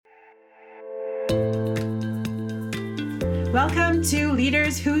Welcome to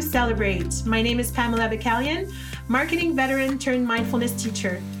Leaders Who Celebrate. My name is Pamela Bacalian, marketing veteran turned mindfulness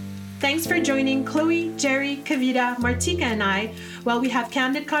teacher. Thanks for joining Chloe, Jerry, Kavita, Martika, and I while we have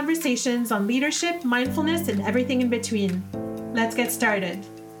candid conversations on leadership, mindfulness, and everything in between. Let's get started.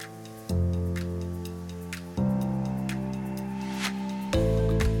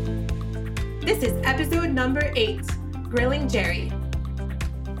 This is episode number 8, Grilling Jerry.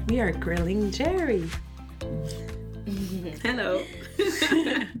 We are grilling Jerry. Hello.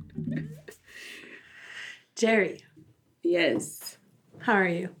 Jerry. Yes. How are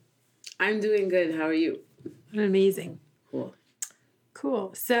you? I'm doing good. How are you? Amazing.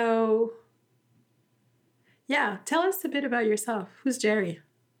 Cool. So, tell us a bit about yourself. Who's Jerry?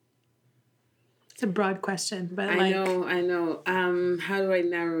 It's a broad question, but I know. How do I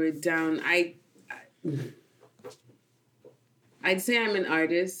narrow it down? I'd say I'm an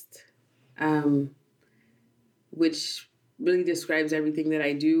artist, which really describes everything that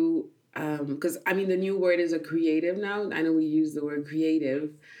I do. Because, the new word is a creative now. I know we use the word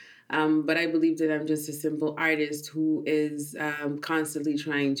creative, but I believe that I'm just a simple artist who is constantly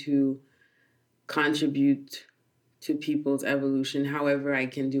trying to contribute to people's evolution, however I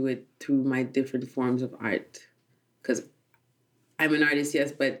can do it through my different forms of art. Because I'm an artist,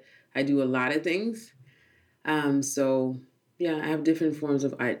 yes, but I do a lot of things. I have different forms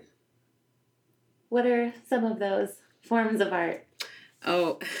of art. What are some of those forms of art?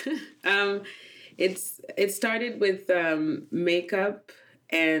 Oh, it started with makeup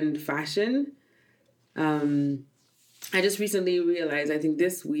and fashion. I just recently realized, I think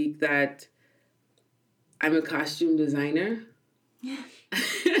this week, that I'm a costume designer.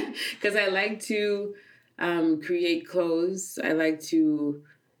 Because I like to create clothes. I like to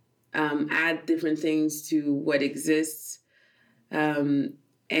add different things to what exists. And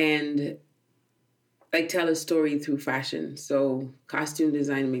tell a story through fashion. So costume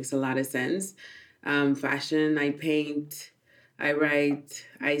design makes a lot of sense. Fashion, I paint, I write,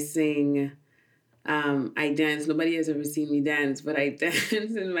 I sing, I dance. Nobody has ever seen me dance, but I dance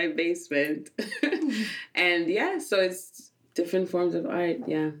in my basement. And so it's different forms of art,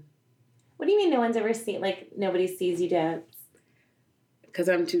 yeah. What do you mean no one's ever seen, nobody sees you dance? Because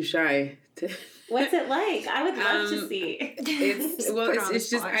I'm too shy. What's it like? I would love to see. It's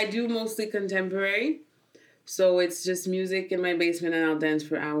just, I do mostly contemporary. So it's just music in my basement and I'll dance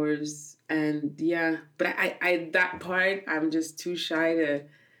for hours. And but I that part, I'm just too shy to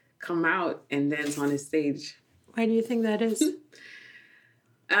come out and dance on a stage. Why do you think that is?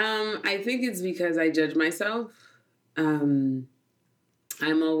 I think it's because I judge myself. I'm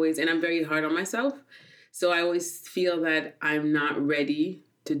very hard on myself. So I always feel that I'm not ready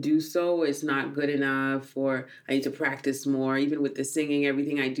to do so. It's not good enough, or I need to practice more. Even with the singing,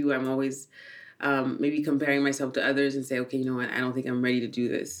 everything I do, I'm always maybe comparing myself to others and say, okay, you know what, I don't think I'm ready to do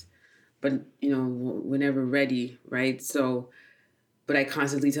this. But, we're never ready, right? So, but I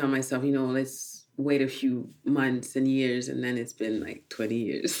constantly tell myself, let's wait a few months and years, and then it's been 20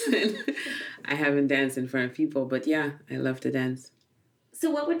 years. And I haven't danced in front of people, but I love to dance. So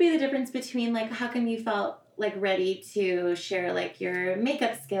what would be the difference between, how come you felt ready to share your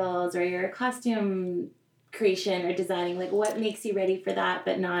makeup skills or your costume creation or designing? What makes you ready for that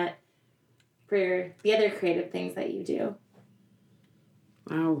but not for the other creative things that you do?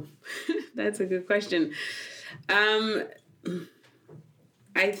 Wow, that's a good question. I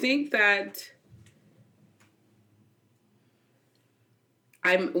think that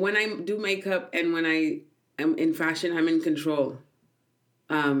when I do makeup and when I am in fashion, I'm in control.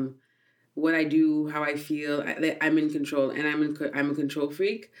 What I do, how I feel, I'm in control, and I'm a control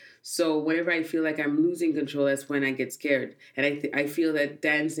freak. So whenever I feel like I'm losing control, that's when I get scared. And I feel that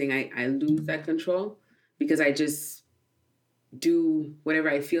dancing, I lose that control because I just do whatever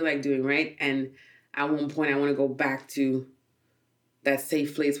I feel like doing, right? And at one point, I want to go back to that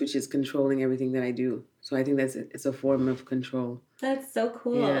safe place, which is controlling everything that I do. So I think it's a form of control. That's so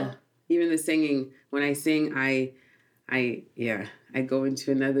cool. Yeah. Even the singing, when I sing, I go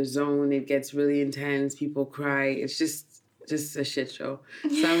into another zone. It gets really intense. People cry. It's just a shit show.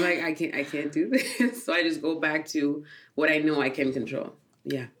 So I'm like, I can't do this. So I just go back to what I know I can control.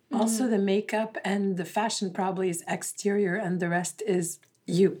 Yeah. Also, the makeup and the fashion probably is exterior, and the rest is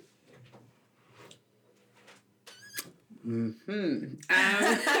you. Mm-hmm.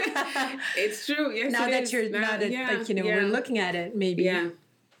 It's true. Yes. Now that we're looking at it, maybe. Yeah.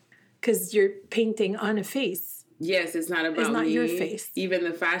 Because you're painting on a face. Yes, it's not about me. It's not your face. Even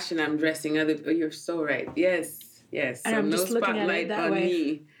the fashion, I'm dressing other. Oh, you're so right. Yes. And so I'm just looking at it that way.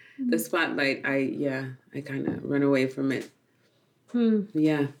 Me. The spotlight, I kind of run away from it.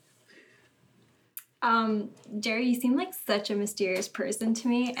 Yeah. Jerry, you seem like such a mysterious person to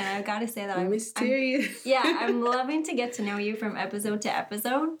me, and I've got to say that mysterious. I'm loving to get to know you from episode to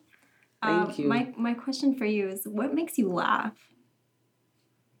episode. Thank you. My question for you is, what makes you laugh?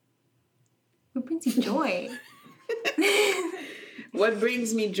 What brings you joy? What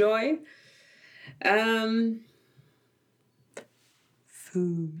brings me joy?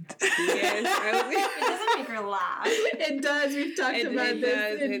 Food. Yes, It doesn't make her laugh. It does. We've talked about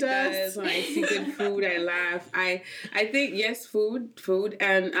this. It does. When I see good food, I laugh. I think yes, food,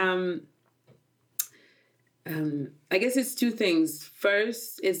 and I guess it's two things.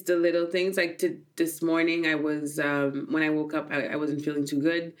 First, it's the little things. Like this morning, I was when I woke up, I wasn't feeling too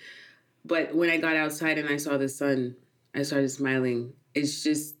good, but when I got outside and I saw the sun, I started smiling. It's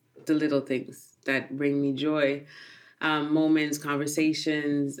just the little things that bring me joy. Moments,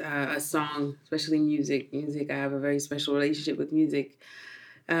 conversations, a song, especially music. Music, I have a very special relationship with music.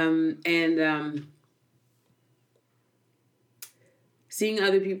 And seeing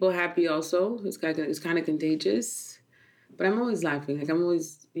other people happy also is kind of contagious. But I'm always laughing. Like I'm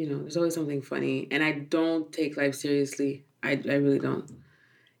always, there's always something funny. And I don't take life seriously. I really don't.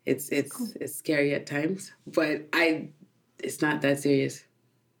 It's cool. It's scary at times, but it's not that serious.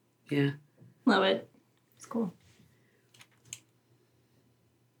 Yeah. Love it. It's cool.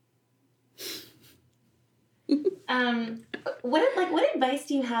 What advice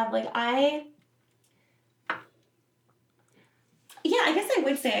do you have? I guess I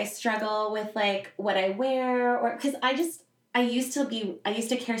would say I struggle with what I wear, or because I used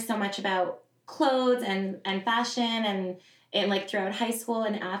to care so much about clothes and fashion and throughout high school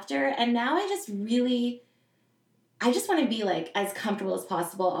and after, and now I just want to be as comfortable as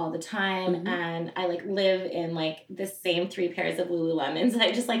possible all the time. Mm-hmm. And I live in the same 3 pairs of Lululemons.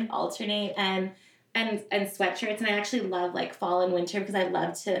 I just alternate and sweatshirts, and I actually love fall and winter because I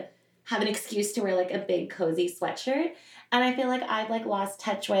love to have an excuse to wear a big cozy sweatshirt. And I feel like I've lost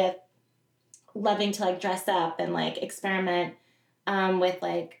touch with loving to dress up and experiment with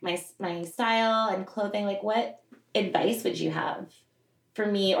my style and clothing. What advice would you have for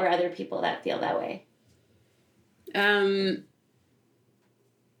me or other people that feel that way?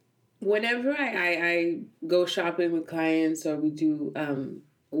 Whenever I go shopping with clients or we do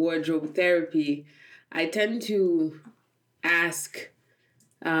wardrobe therapy, I tend to ask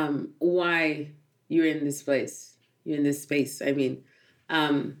why you're in this place. You're in this space. I mean,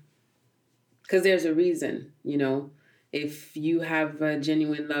 because there's a reason, If you have a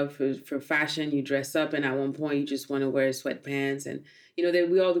genuine love for fashion, you dress up, and at one point you just want to wear sweatpants, and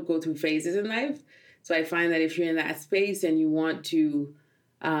we all go through phases in life. So I find that if you're in that space and you want to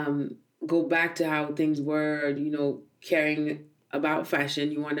go back to how things were, caring about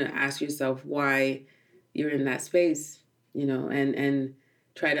fashion, you want to ask yourself why you're in that space, and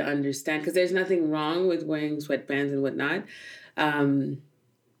try to understand, because there's nothing wrong with wearing sweatpants and whatnot.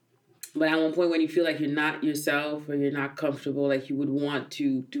 But at one point when you feel like you're not yourself or you're not comfortable, you would want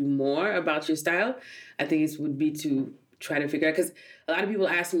to do more about your style, I think it would be to try to figure out, because a lot of people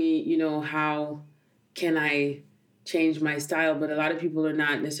ask me, how can I change my style? But a lot of people are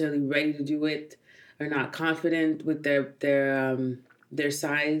not necessarily ready to do it, are not confident with their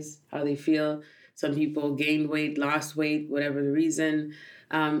size, how they feel. Some people gained weight, lost weight, whatever the reason.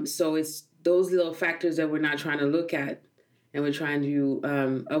 So it's those little factors that we're not trying to look at, and we're trying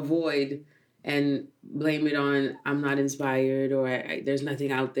to avoid and blame it on I'm not inspired, or there's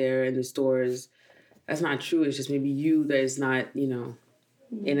nothing out there in the stores. That's not true. It's just maybe you that is not,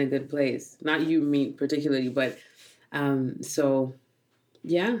 in a good place. Not you, me particularly, but so,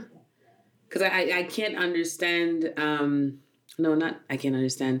 yeah. Because I can't understand, I can't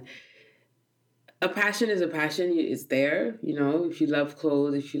understand. A passion is a passion. It's there, if you love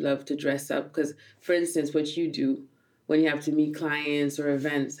clothes, if you love to dress up. Because, for instance, what you do when you have to meet clients or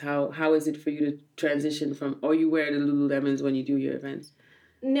events, how is it for you to transition from, or you wear the Lululemons when you do your events?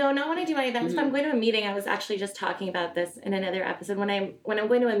 No, not when I do my events. Mm-hmm. If I'm going to a meeting, I was actually just talking about this in another episode. When I'm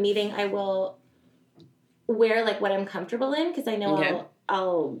going to a meeting, I will wear what I'm comfortable in, because I know okay.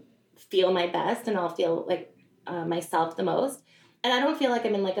 I'll feel my best and I'll feel myself the most. And I don't feel like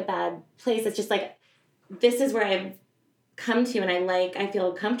I'm in a bad place. It's just this is where I've come to, and I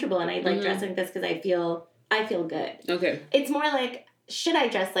feel comfortable, and I like mm-hmm. dressing this because I feel good. Okay. It's more should I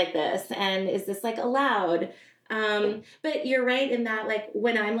dress like this? And is this allowed? But you're right in that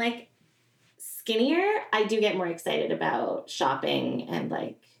when I'm skinnier, I do get more excited about shopping and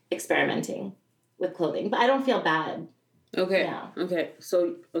experimenting with clothing, but I don't feel bad. Okay. Yeah. Okay.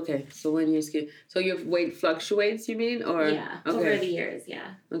 So when you're skinny, so your weight fluctuates, you mean? Or yeah, okay. Over the years,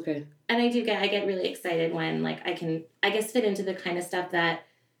 yeah. Okay. And I get really excited when I guess fit into the kind of stuff that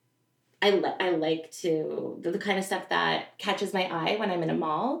I like to the kind of stuff that catches my eye when I'm in a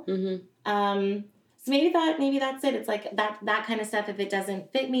mall. So maybe that's it. It's like that kind of stuff. If it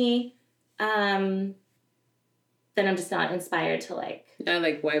doesn't fit me, then I'm just not inspired to like. Yeah,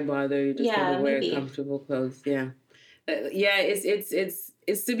 like why bother? You just want to wear comfortable clothes. Yeah,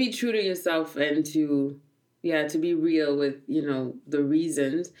 it's to be true to yourself and to be real with, you know, the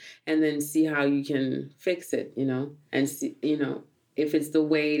reasons, and then see how you can fix it, you know, and see, you know, if it's the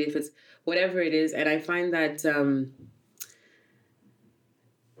weight, if it's whatever it is. And I find that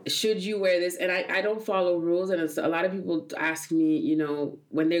should you wear this? And I don't follow rules. And a lot of people ask me, you know,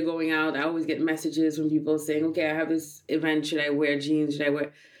 when they're going out, I always get messages from people saying, okay, I have this event. Should I wear jeans? Should I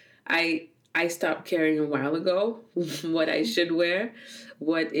wear... I stopped caring a while ago what I should wear,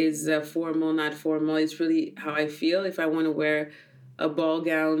 what is formal, not formal. It's really how I feel. If I want to wear a ball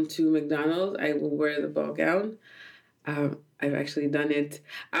gown to McDonald's, I will wear the ball gown. I've actually done it.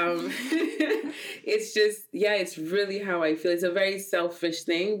 It's just, it's really how I feel. It's a very selfish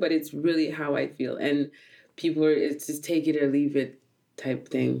thing, but it's really how I feel. And people it's just take it or leave it type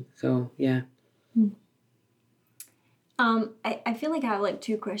thing. So, yeah. I feel like I have like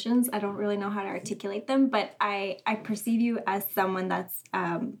two questions. I don't really know how to articulate them, but I perceive you as someone that's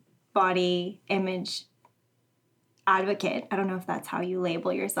body image advocate. I don't know if that's how you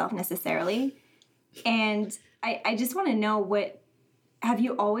label yourself necessarily. And I just want to know, have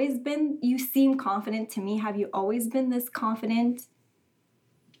you always been, you seem confident to me. Have you always been this confident?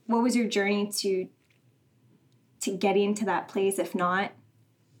 What was your journey to getting to that place, if not?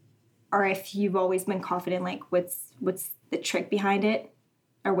 Or if you've always been confident, like what's the trick behind it?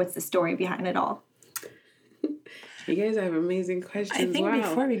 Or what's the story behind it all? You guys have amazing questions. I think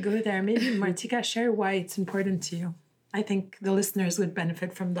before we go there, maybe Martika, share why it's important to you. I think the listeners would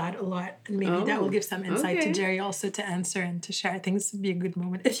benefit from that a lot. And maybe that will give some insight to Jerry also to answer and to share. I think this would be a good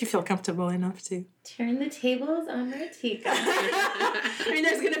moment if you feel comfortable enough to. Turn the tables on Martika. I mean,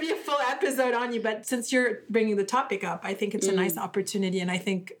 there's going to be a full episode on you, but since you're bringing the topic up, I think it's a nice opportunity. And I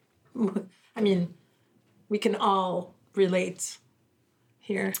think, I mean, we can all relate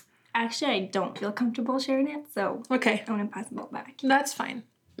here. Actually, I don't feel comfortable sharing it, so okay. I want to pass the ball back. That's fine.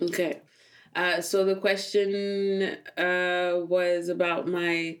 Okay. So the question was about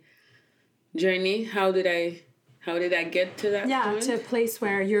my journey. How did I get to that point? Yeah, to a place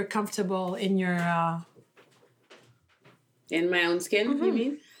where you're comfortable in your... in my own skin, you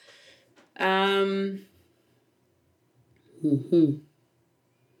mean?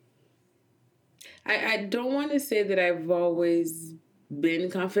 I don't want to say that I've always been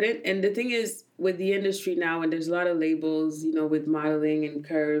confident. And the thing is, with the industry now, and there's a lot of labels, you know, with modeling and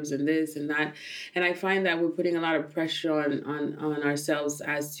curves and this and that. And I find that we're putting a lot of pressure on ourselves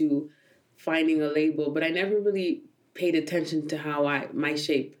as to finding a label. But I never really paid attention to my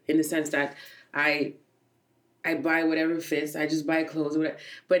shape, in the sense that I buy whatever fits. I just buy clothes. Whatever.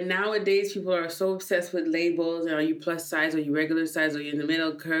 But nowadays, people are so obsessed with labels. Are you plus size? Are you regular size? Are you in the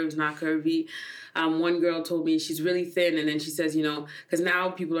middle? Curves, not curvy? One girl told me she's really thin, and then she says, you know, because now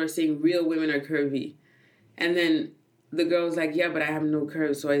people are saying real women are curvy. And then the girl was like, yeah, but I have no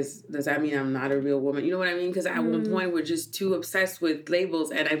curves, so does that mean I'm not a real woman? You know what I mean? Because at one point, we're just too obsessed with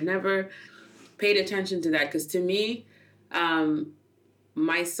labels, and I've never paid attention to that. Because to me,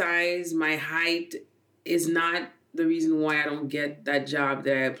 my size, my height is not the reason why I don't get that job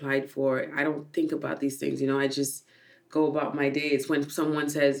that I applied for. I don't think about these things, you know? I just go about my day. It's when someone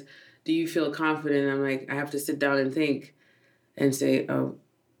says, do you feel confident? I'm like, I have to sit down and think and say, oh,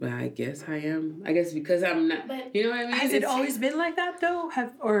 well, I guess I am. I guess because I'm not, you know what I mean? Has it always been like that though?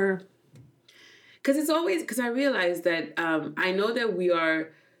 Because I realize that I know that we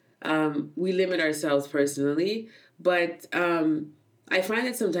limit ourselves personally, but I find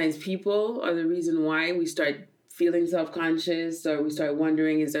that sometimes people are the reason why we start feeling self-conscious, or we start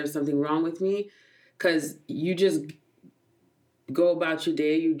wondering, is there something wrong with me? Because you just go about your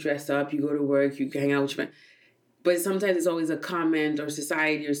day, you dress up, you go to work, you hang out with your friends. But sometimes it's always a comment or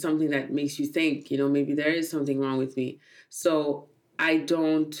society or something that makes you think, you know, maybe there is something wrong with me. So I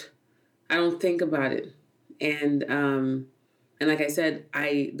don't think about it. And like I said,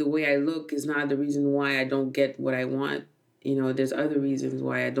 the way I look is not the reason why I don't get what I want. You know, there's other reasons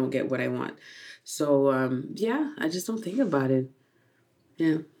why I don't get what I want. So I just don't think about it.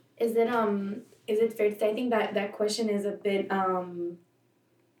 Yeah. Is it fair to say, I think that question is a bit, I don't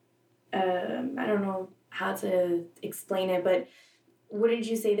know how to explain it, but wouldn't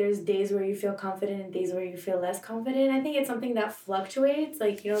you say there's days where you feel confident and days where you feel less confident? I think it's something that fluctuates.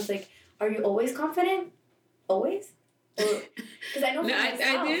 Like, you know, it's like, are you always confident? Always? Because I know for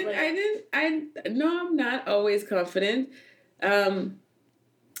myself, no, I'm not always confident.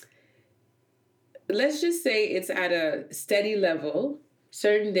 let's just say it's at a steady level.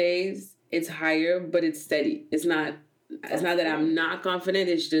 Certain days it's higher, but it's steady. It's not that I'm not confident.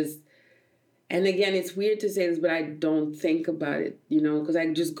 It's just, and again, it's weird to say this, but I don't think about it, because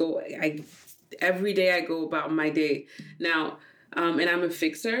I just go, every day I go about my day. Now, and I'm a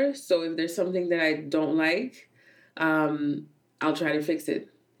fixer, so if there's something that I don't like, I'll try to fix it.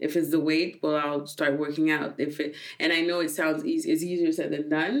 If it's the weight, well, I'll start working out. And I know it sounds easy, it's easier said than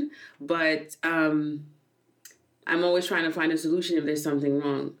done, but I'm always trying to find a solution if there's something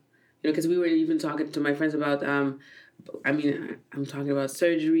wrong. Because we were even talking to my friends about, I'm talking about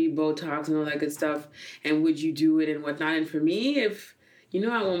surgery, Botox, and all that good stuff, and would you do it and whatnot. And for me, if, at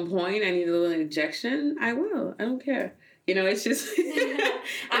one point I need a little injection, I will. I don't care. It's just...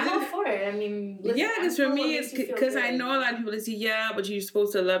 I'm all for it. I mean... Listen, yeah, because for me, it's because I know a lot of people that say, yeah, but you're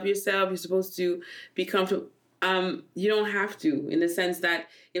supposed to love yourself. You're supposed to be comfortable. You don't have to, in the sense that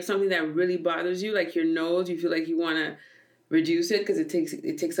if something that really bothers you, like your nose, you feel like you want to reduce it because it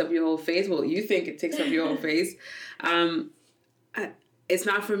takes up your whole face. Well, you think it takes up your whole face. It's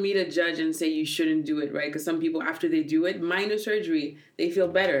not for me to judge and say you shouldn't do it, right? Because some people, after they do it, minor surgery, they feel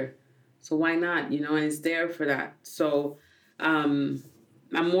better. So why not, and it's there for that. So I'm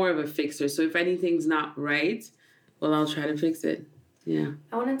more of a fixer. So if anything's not right, well, I'll try to fix it. Yeah.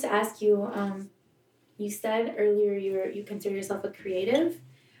 I wanted to ask you, you said earlier you consider yourself a creative.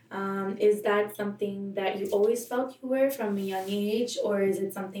 Is that something that you always felt you were from a young age, or is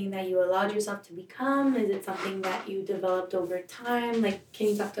it something that you allowed yourself to become? Is it something that you developed over time? Like, can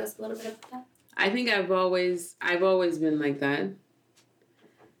you talk to us a little bit about that? I think I've always been like that.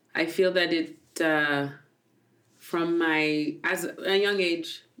 I feel that it as a young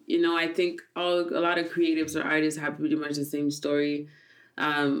age, I think a lot of creatives or artists have pretty much the same story.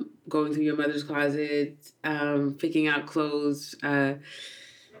 Going through your mother's closet, picking out clothes,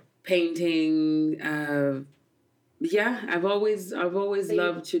 painting. I've always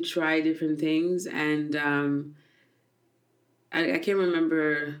loved to try different things, and I can't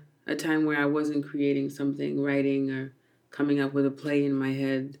remember a time where I wasn't creating something, writing or coming up with a play in my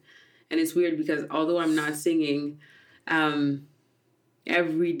head. And it's weird because although I'm not singing,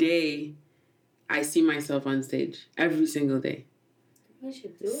 every day I see myself on stage every single day. You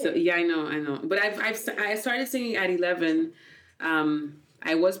should do it. So yeah, I know. But I started singing at 11.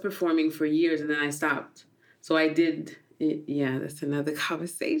 I was performing for years and then I stopped. So I did. Yeah, that's another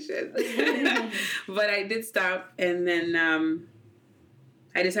conversation. But I did stop, and then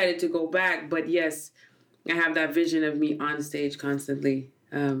I decided to go back. But yes, I have that vision of me on stage constantly.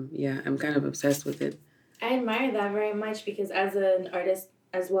 I'm kind of obsessed with it. I admire that very much because as an artist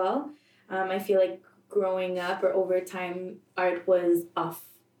as well, I feel like growing up or over time, art was off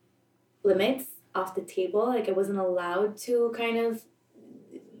limits, off the table. Like I wasn't allowed to kind of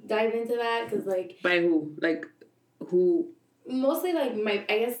dive into that because like... By who? Like who? Mostly like my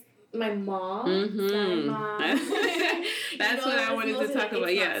mom. Mm-hmm. My mom. That's what I wanted to talk about.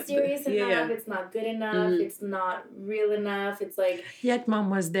 It's not serious enough. It's not good enough. It's not real enough. It's like... Yet mom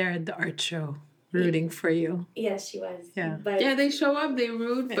was there at the art show rooting for you. Yes, she was. Yeah. But they show up, they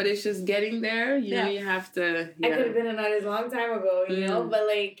root, but it's just getting there. You know, you have to... Yeah. I could have been an artist a long time ago, you know? But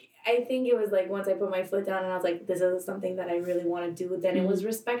like, I think it was like once I put my foot down and I was like, this is something that I really want to do, then it was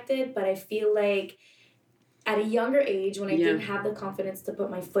respected. But I feel like at a younger age, when I didn't have the confidence to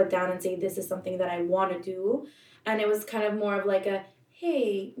put my foot down and say, this is something that I want to do, and it was kind of more of like a,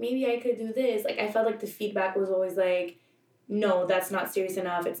 hey, maybe I could do this. Like, I felt like the feedback was always like, no, that's not serious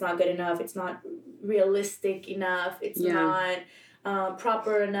enough. It's not good enough. It's not realistic enough. It's not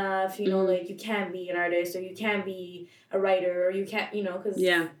proper enough. You know, like, you can't be an artist, or you can't be a writer, or you can't, you know, because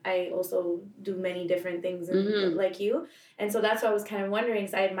I also do many different things like you. And so that's why I was kind of wondering,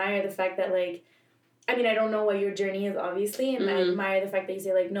 because I admire the fact that, like, I mean, I don't know what your journey is, obviously, and I admire the fact that you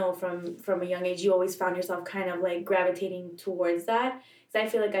say, like, no, from a young age, you always found yourself kind of, like, gravitating towards that. Because I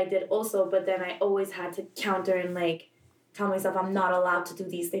feel like I did also, but then I always had to counter and, like, tell myself I'm not allowed to do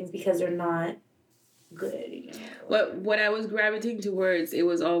these things because they're not good, you know? What I was gravitating towards, it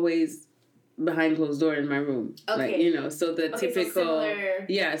was always behind closed door in my room. Okay. Like, you know, so the typical,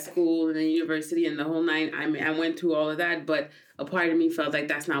 so school and then university and the whole nine. I mean, I went through all of that, but a part of me felt like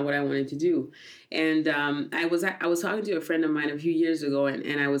that's not what I wanted to do. And I was talking to a friend of mine a few years ago,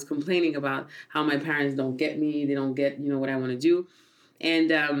 and I was complaining about how my parents don't get me. They don't get, you know, what I want to do.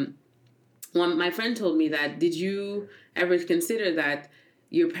 And my friend told me that, did you ever consider that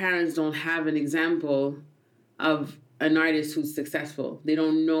your parents don't have an example of an artist who's successful? They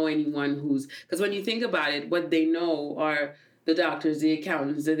don't know anyone who's... Because when you think about it, what they know are the doctors, the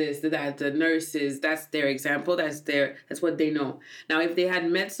accountants, the this, the that, the nurses. That's their example. That's what they know. Now, if they had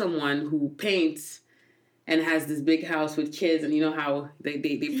met someone who paints and has this big house with kids, and you know how they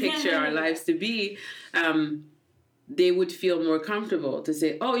picture our lives to be, they would feel more comfortable to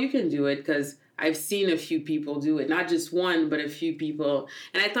say, oh, you can do it, because I've seen a few people do it. Not just one, but a few people.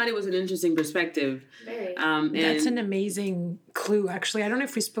 And I thought it was an interesting perspective. Very. That's an amazing clue, actually. I don't know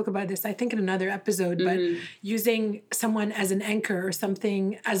if we spoke about this, I think in another episode, but using someone as an anchor or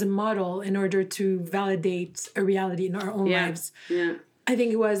something as a model in order to validate a reality in our own lives. Yeah. I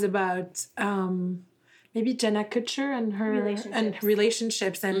think it was about maybe Jenna Kutcher and her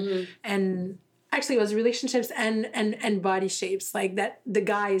relationships and actually it was relationships and body shapes, like that the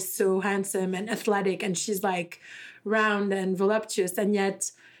guy is so handsome and athletic and she's like round and voluptuous, and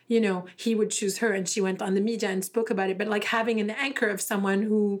yet, you know, he would choose her, and she went on the media and spoke about it. But like having an anchor of someone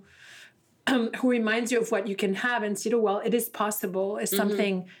who reminds you of what you can have and see, well, it is possible, is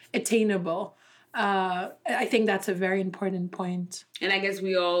something attainable. I think that's a very important point. And I guess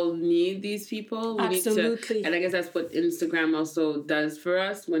we all need these people. Absolutely. And I guess that's what Instagram also does for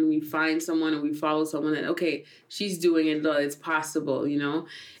us. When we find someone or we follow someone that, okay, she's doing it, it's possible, you know?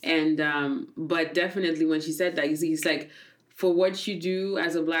 And, but definitely when she said that, he's like, for what you do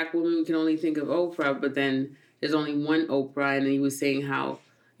as a Black woman, we can only think of Oprah, but then there's only one Oprah. And he was saying how,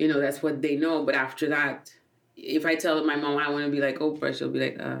 you know, that's what they know. But after that, if I tell my mom I want to be like Oprah, she'll be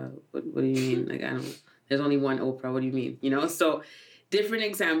like, what do you mean? Like, there's only one Oprah. What do you mean? You know? So different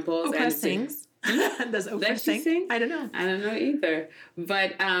examples. Oprah sings. Does Oprah sing? I don't know. I don't know either.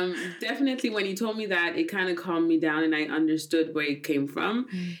 But definitely when he told me that, it kind of calmed me down and I understood where it came from.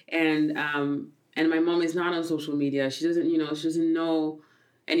 And my mom is not on social media. She doesn't know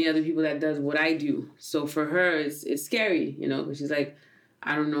any other people that does what I do. So for her, it's scary, you know, because she's like,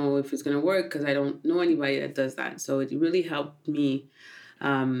 I don't know if it's going to work because I don't know anybody that does that. So it really helped me.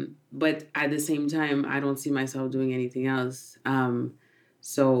 But at the same time, I don't see myself doing anything else.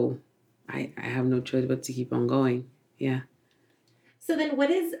 So I have no choice but to keep on going. Yeah. So then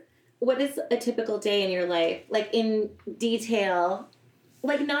what is a typical day in your life? Like in detail,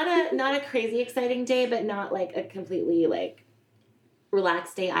 like not a crazy exciting day, but not like a completely like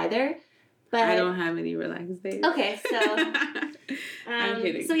relaxed day either. But I don't have any relaxed days. Okay, so I'm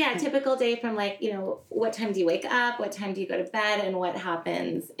kidding. So yeah, typical day from like, you know, what time do you wake up? What time do you go to bed? And what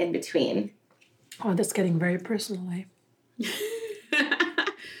happens in between? Oh, that's getting very personal,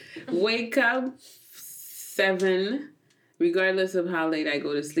 Wake up 7, regardless of how late I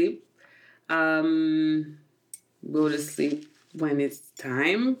go to sleep. Go to sleep when it's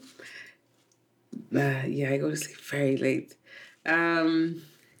time. I go to sleep very late.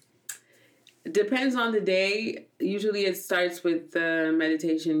 Depends on the day. Usually it starts with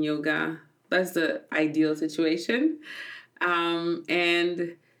meditation, yoga. That's the ideal situation.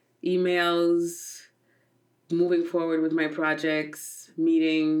 And emails, moving forward with my projects,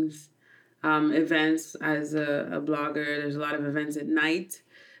 meetings, events. As a blogger, there's a lot of events at night.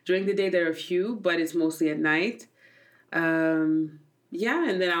 During the day, there are a few, but it's mostly at night. And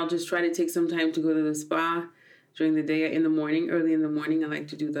then I'll just try to take some time to go to the spa during the day. In the morning, early in the morning, I like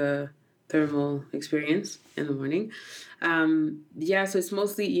to do the thermal experience in the morning. So it's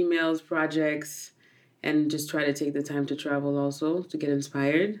mostly emails, projects, and just try to take the time to travel also to get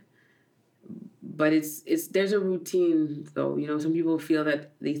inspired. But there's a routine though. You know, some people feel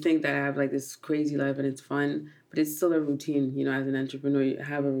that they think that I have like this crazy life and it's fun, but it's still a routine. You know, as an entrepreneur, you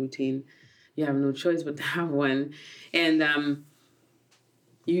have a routine. You have no choice but to have one. And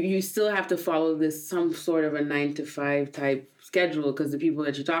you still have to follow some sort of a 9-to-5 type schedule, because the people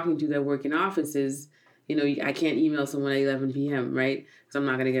that you're talking to that work in offices, you know, I can't email someone at 11 p.m., right? Because I'm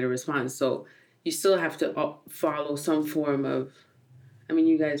not going to get a response. So you still have to follow some form of, I mean,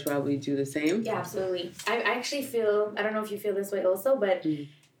 you guys probably do the same. Yeah, absolutely. I actually feel, I don't know if you feel this way also, but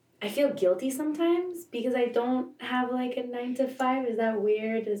I feel guilty sometimes because I don't have like a 9-to-5. Is that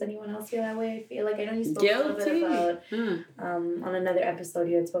weird? Does anyone else feel that way? I feel like, I know you spoke a little bit about, on another episode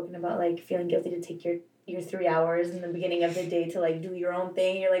you had spoken about like feeling guilty to take your 3 hours in the beginning of the day to like do your own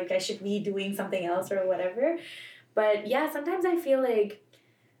thing. You're like, I should be doing something else or whatever. But yeah, sometimes I feel like,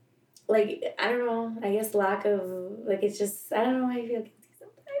 I don't know, I guess lack of, like, it's just, I don't know, I feel guilty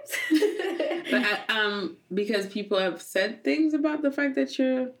sometimes. But because people have said things about the fact that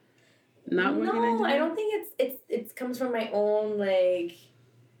you're not working. No, I don't think it comes from my own, like,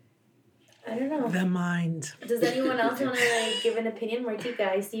 I don't know. The mind. Does anyone else want to like give an opinion? Martika,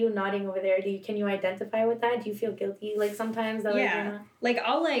 I see you nodding over there. Can you identify with that? Do you feel guilty like sometimes that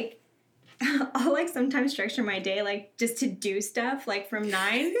I'll sometimes structure my day like just to do stuff like from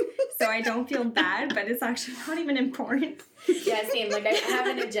 9. so I don't feel bad, but it's actually not even important. Yeah, same. Like I have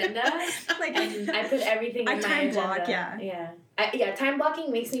an agenda, Like and I put everything I in my time agenda. block, yeah. Yeah. Time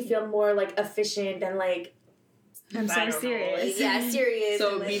blocking makes me feel more like efficient and like I'm I so don't know, serious. like, serious. So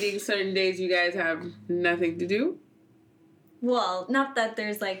and, like, meeting certain days you guys have nothing to do? Well, not that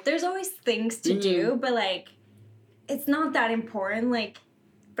there's always things to do, but like it's not that important. Like,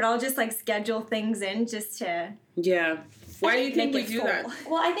 but I'll just like schedule things in just to Yeah. Why do you think we make it do full. that?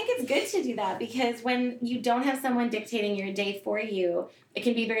 Well, I think it's good to do that because when you don't have someone dictating your day for you, it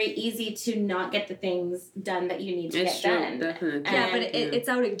can be very easy to not get the things done that you need to It's get true, done. definitely. Yeah, but And- it's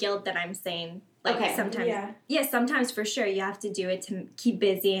out of guilt that I'm saying. Like Okay, sometimes, yeah. sometimes for sure you have to do it to keep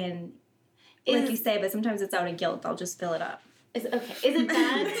busy and like Is- you say. But sometimes it's out of guilt. I'll just fill it up. Is it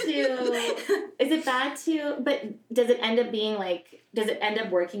bad to but does it end up being like does it end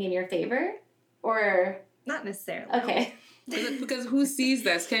up working in your favor? Or Not necessarily. okay. Because who sees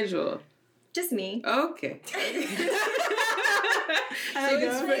that schedule? Just me. Okay.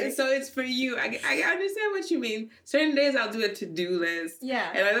 So it's for you. I understand what you mean. Certain days I'll do a to-do list.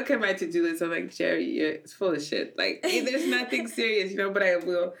 Yeah. And I look at my to-do list, I'm like, Jerry, it's full of shit. Like, there's nothing serious, but I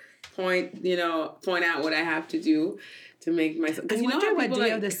will point out what I have to do to make myself. I Because wonder what day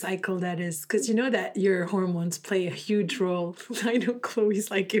like, of the cycle that is, because you know that your hormones play a huge role. I know Chloe's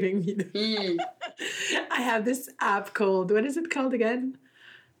like giving me the... I have this app called, what is it called again?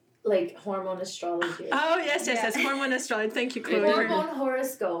 like hormone astrology. Oh, yes, hormone astrology. Thank you, Chloe. Hormone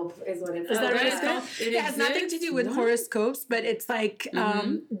horoscope is what it's Is that called. what it's Right. called? It It has nothing to do with exists? horoscopes, but it's like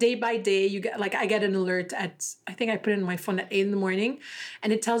day by day. You get like I get an alert at I think I put it in my phone at 8 a.m,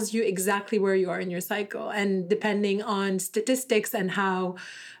 and it tells you exactly where you are in your cycle, and depending on statistics and how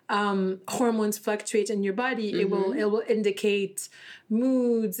hormones fluctuate in your body, it will indicate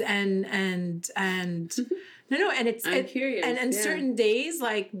moods and and it's I'm curious, and yeah. certain days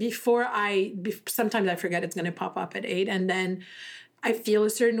like sometimes I forget it's gonna pop up at 8, and then I feel a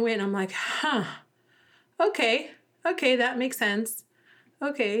certain way and I'm like, okay, that makes sense.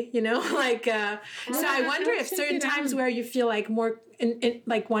 Okay, like so I wonder if check certain it times out. where you feel like more in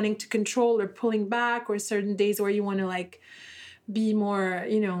like wanting to control or pulling back, or certain days where you want to like be more,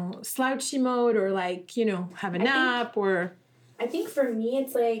 slouchy mode, or like, have a nap, or I think for me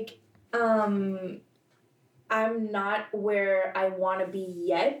it's like I'm not where I want to be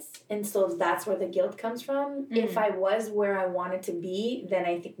yet, and so that's where the guilt comes from. If I was where I wanted to be, then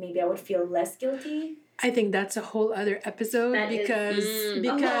I think maybe I would feel less guilty. I think that's a whole other episode That is because a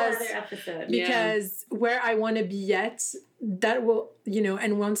whole other episode. because where I want to be yet, that will,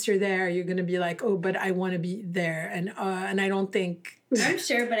 and once you're there, you're going to be like, oh, but I want to be there. And I don't think... I'm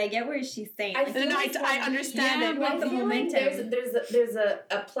sure, but I get where she's saying. I feel like I understand it. I the feel like momentum. there's a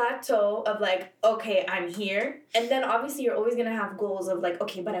plateau of like, okay, I'm here, and then obviously you're always gonna have goals of like,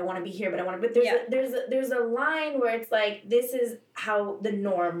 okay, but I want to be here, but I want to. But there's a line where it's like, this is how the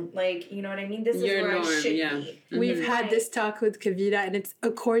norm, like, you know what I mean? This is Your where norm, I should yeah. be. We've had this talk with Kavita, and it's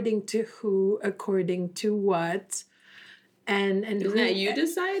according to who, according to what, and Isn't who, that you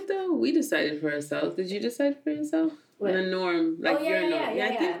decide though? We decided for ourselves. Did you decide for yourself? What? The norm, like Oh, yeah, your yeah, norm. yeah,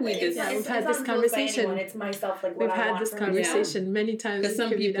 I think we It's not- decided. we've had it's this not imposed by conversation. anyone, It's myself, like what We've I had want this for myself. conversation many times. Because with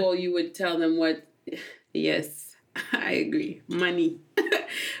some Kavita. people, you would tell them what, yes, I agree, money.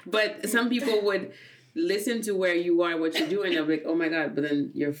 But some people would listen to where you are, what you're doing, they'll be like, oh my God, but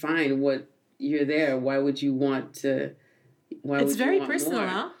then you're fine. You're there. Why would you want to, It's very personal, more?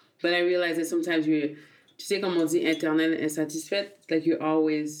 huh? But I realize that sometimes tu sais, comme on dit, éternelle insatisfaite, like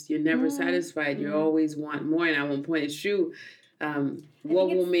you're never satisfied. You always want more. And at one point, it's true. What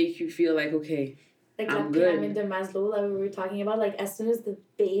will make you feel like, okay, Like I'm that good. pyramid de Maslow that we were talking about, like as soon as the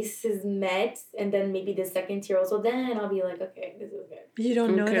base is met, and then maybe the second tier also, then I'll be like, okay, this is good. You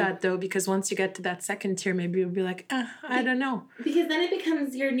don't know Okay. that though, because once you get to that second tier, maybe you'll be like, I don't know. Because then it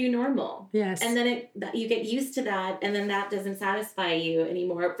becomes your new normal. Yes. And then you get used to that, and then that doesn't satisfy you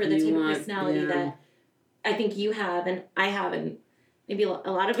anymore for the You type want- of personality yeah. that I think you have, and I have, and maybe a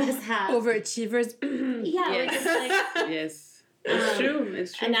lot of us have. Overachievers. Yeah, we're Yes. just like, yes, it's true.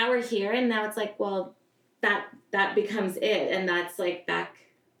 It's true. and now we're here, and now it's like, well, that becomes it, and that's like back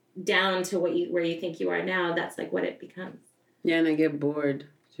down to where you think you are now. That's like what it becomes. Yeah, and I get bored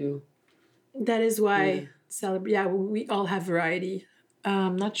too. That is why we all have variety.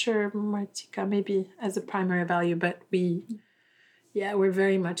 Not sure, Martika, maybe as a primary value, but we're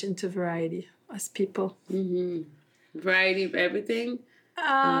very much into variety as people. Variety of everything.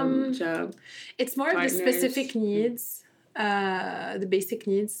 Job. It's more of the Partners. specific needs, the basic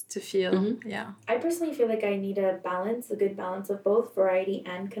needs to feel. Yeah. I personally feel like I need a good balance of both variety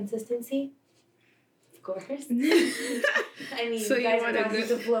and consistency. Of course. I mean, So you you guys want are a talking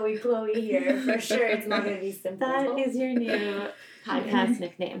good- to Flowy Chloe here. For sure, it's not going to be simple. That is your new podcast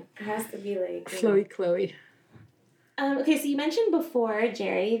nickname. It has to be like... Chloe. Okay, so you mentioned before,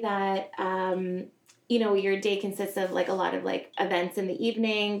 Jerry, that your day consists of like a lot of like events in the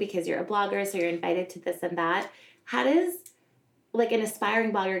evening because you're a blogger, so you're invited to this and that. How does like an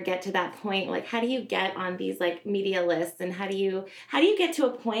aspiring blogger get to that point? Like, how do you get on these like media lists, and how do you get to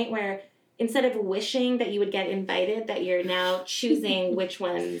a point where instead of wishing that you would get invited, that you're now choosing which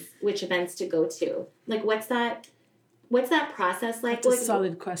events to go to? Like, what's that process like? That's a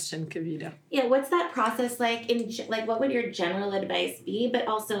solid question, Kavita. Yeah, what's that process like? What would your general advice be? But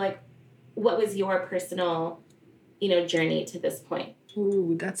also, like, what was your personal, journey to this point?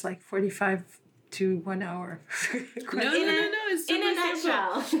 Ooh, that's like 45 to 1 hour. No. It's super In a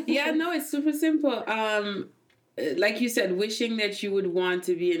simple. nutshell. Yeah, no, it's super simple. Like you said, wishing that you would want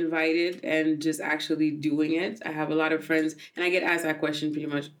to be invited and just actually doing it. I have a lot of friends, and I get asked that question pretty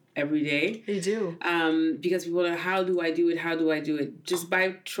much every day. You do. Because people are, how do I do it? How do I do it? Just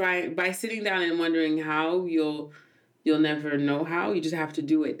by sitting down and wondering how, you'll never know how. You just have to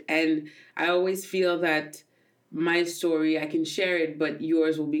do it. And I always feel that my story, I can share it, but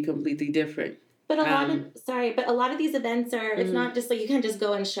yours will be completely different. But a lot of these events are, it's not just like you can't just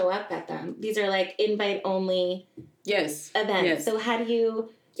go and show up at them. These are like invite only Yes. events. Yes. So how do you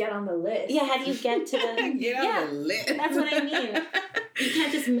Get on the list. Yeah, how do you get to the Get on the list. That's what I mean. You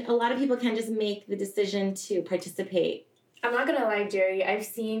can't just a lot of people can't just make the decision to participate. I'm not gonna lie, Jerry. I've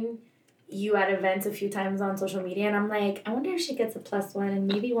seen you at events a few times on social media, and I'm like, I wonder if she gets a +1, and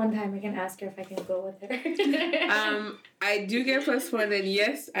maybe one time I can ask her if I can go with her. I do get +1, and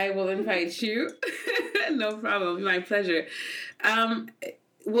yes, I will invite you. No problem, my pleasure. The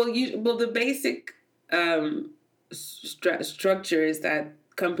basic structure is that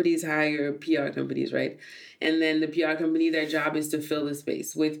companies hire PR companies, right? And then the PR company, their job is to fill the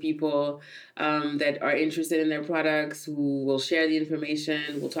space with people that are interested in their products, who will share the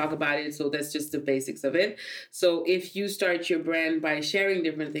information, will talk about it. So that's just the basics of it. So if you start your brand by sharing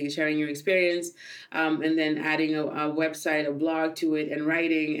different things, sharing your experience, and then adding a website, a blog to it, and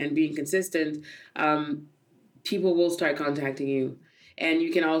writing and being consistent, people will start contacting you. And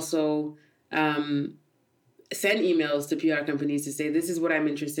you can also send emails to PR companies to say, this is what I'm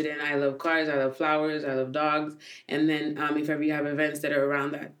interested in. I love cars, I love flowers, I love dogs. And then if ever you have events that are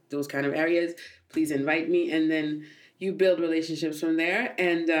around those kind of areas, please invite me. And then you build relationships from there.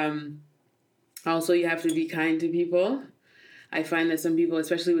 And also you have to be kind to people. I find that some people,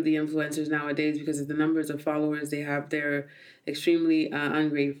 especially with the influencers nowadays, because of the numbers of followers they have, they're extremely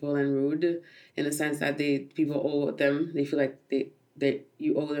ungrateful and rude in the sense that people owe them. They feel like that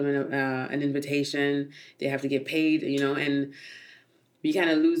you owe them an invitation. They have to get paid, and you kind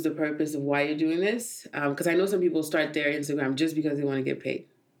of lose the purpose of why you're doing this. Because I know some people start their Instagram just because they want to get paid.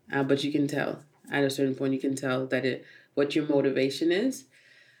 But you can tell, at a certain point, you can tell that what your motivation is.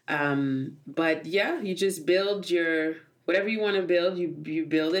 But yeah, you just build whatever you want to build, you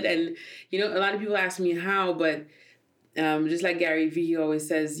build it. And, a lot of people ask me how, but just like Gary Vee, he always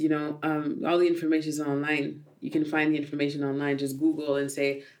says, all the information is online. You can find the information online. Just Google and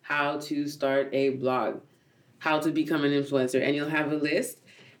say how to start a blog, how to become an influencer, and you'll have a list.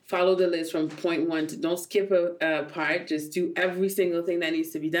 Follow the list from point one don't skip a part. Just do every single thing that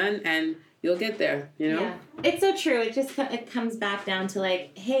needs to be done, and you'll get there, Yeah, it's so true. It comes back down to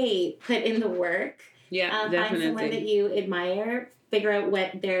like, hey, put in the work. Yeah, definitely. Find someone that you admire, figure out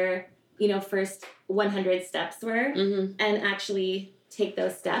what their, first 100 steps were, and actually take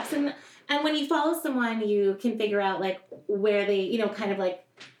those steps. And when you follow someone, you can figure out like where they, kind of like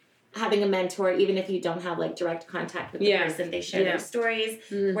having a mentor, even if you don't have like direct contact with the person, they share their stories,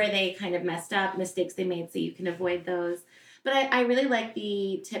 where they kind of messed up, mistakes they made, so you can avoid those. But I really like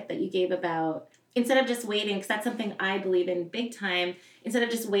the tip that you gave about instead of just waiting, because that's something I believe in big time, instead of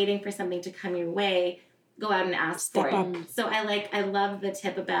just waiting for something to come your way, go out and ask for it. So I love the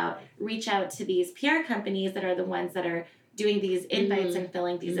tip about reach out to these PR companies that are the ones that are doing these invites and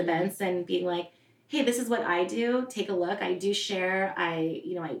filling these events and being like, hey, this is what I do. Take a look. I do share. I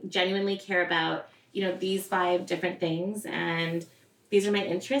genuinely care about, these 5 different things, and these are my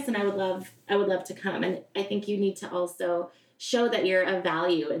interests, and I would love to come. And I think you need to also show that you're of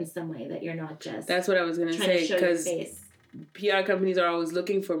value in some way, that you're not just That's what I was going to say, because PR companies are always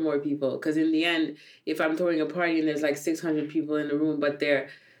looking for more people, because in the end, if I'm throwing a party and there's like 600 people in the room, but they're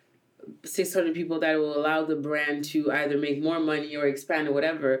 600 people that will allow the brand to either make more money or expand or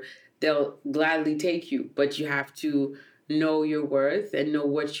whatever, they'll gladly take you. But you have to know your worth and know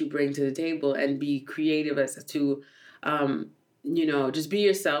what you bring to the table and be creative as to, just be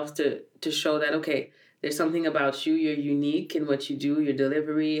yourself to show that, okay, there's something about you. You're unique in what you do, your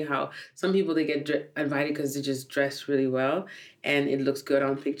delivery, how some people, they get invited because they just dress really well and it looks good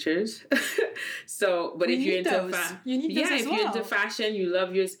on pictures. So, but if you're into if you're into fashion, you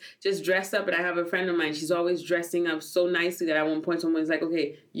love yours, just dress up. And I have a friend of mine, she's always dressing up so nicely that at one point someone's like,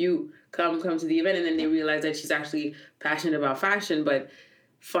 okay, you come to the event. And then they realize that she's actually passionate about fashion, but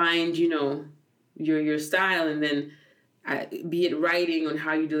find, you know, your style, and then be it writing on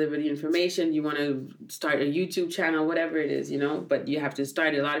how you deliver the information. You want to start a YouTube channel, whatever it is, you know, but you have to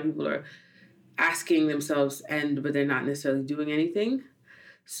start it. A lot of people are asking themselves, but they're not necessarily doing anything.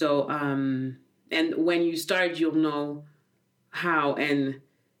 So, and when you start, you'll know how, and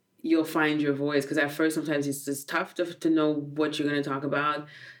you'll find your voice. Because at first, sometimes it's just tough to know what you're going to talk about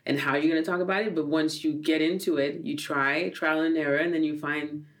and how you're going to talk about it. But once you get into it, you trial and error, and then you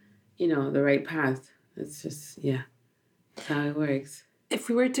find, you know, the right path. It's just, yeah, that's how it works. If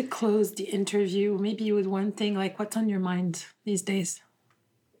we were to close the interview, maybe with one thing, like what's on your mind these days?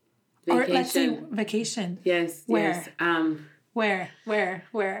 Vacation. Or let's say vacation. Yes. Where? Yes. Where? Where?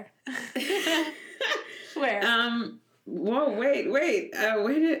 Whoa, wait.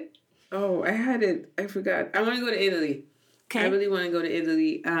 I had it. I forgot. I want to go to Italy. Okay. I really want to go to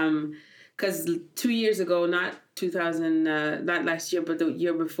Italy. Because 2 years ago, not last year, but the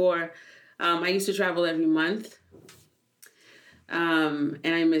year before, I used to travel every month. And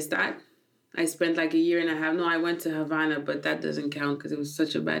I missed that. I spent like a year and a half. No, I went to Havana, but that doesn't count because it was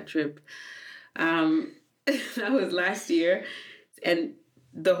such a bad trip. That was last year. And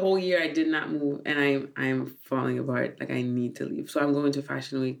the whole year I did not move, and I'm falling apart. Like, I need to leave. So I'm going to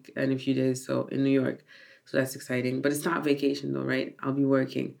Fashion Week in a few days, so in New York. So that's exciting. But it's not vacation though, right? I'll be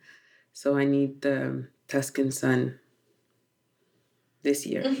working. So I need the Tuscan sun this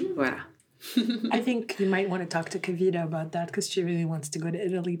year. Voilà. I think you might want to talk to Kavita about that because she really wants to go to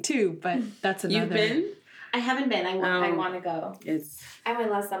Italy too. But that's another. You've been? I haven't been. I want to go. I went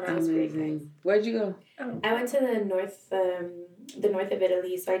last summer. It was great. Amazing. Where'd you go? I went to the north of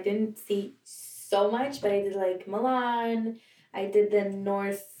Italy, so I didn't see so much, but I did like Milan. I did the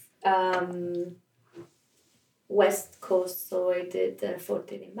north west coast, so I did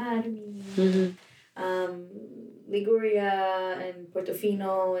Forte dei Marmi, Liguria, and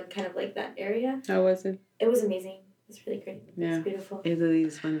Portofino, and kind of like that area. How was it? It was amazing. It was really great. Yeah. It was beautiful. Italy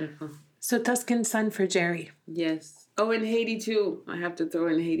is wonderful. So Tuscan sun for Jerry. Yes. Oh, and Haiti too. I have to throw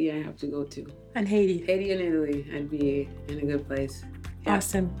in Haiti. I have to go to. And Haiti. Haiti and Italy. I'd be in a good place. Yeah.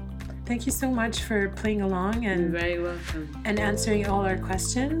 Awesome. Thank you so much for playing along You're and very welcome. answering all our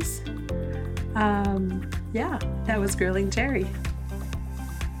questions. Yeah, that was Grilling Jerry.